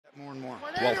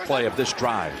12th play of this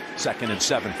drive. 2nd and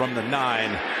 7 from the 9.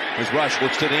 As Rush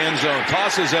looks to the end zone,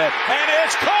 tosses it, and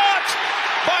it's caught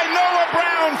by Noah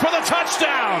Brown for the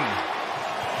touchdown.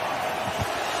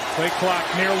 Play clock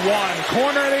near 1.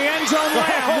 Corner of the end zone.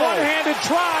 Lamb, one-handed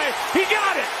try. He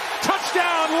got it.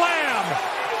 Touchdown, Lamb.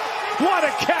 What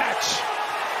a catch.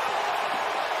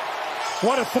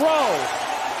 What a throw.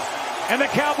 And the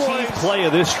Cowboys. Key play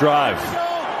of this drive.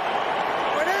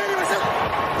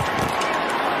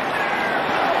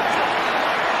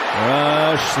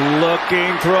 Rush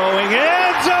looking, throwing,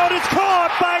 end zone. It's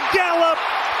caught by Gallup.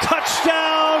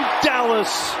 Touchdown,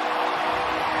 Dallas.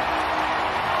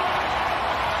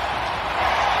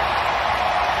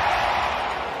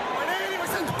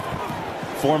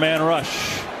 Four-man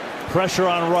rush. Pressure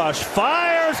on Rush.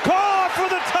 Fires. Caught for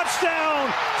the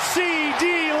touchdown.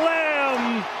 C.D.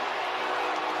 Lamb.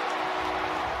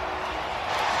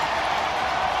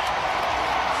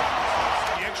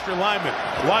 The extra lineman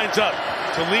lines up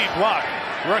to lead block.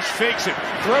 Rush fakes it.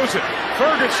 Throws it.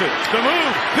 Ferguson. The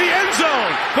move. The end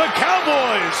zone. The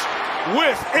Cowboys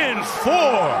within 4.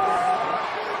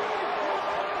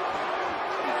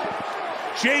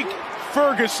 Jake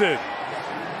Ferguson.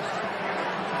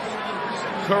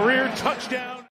 Career touchdown.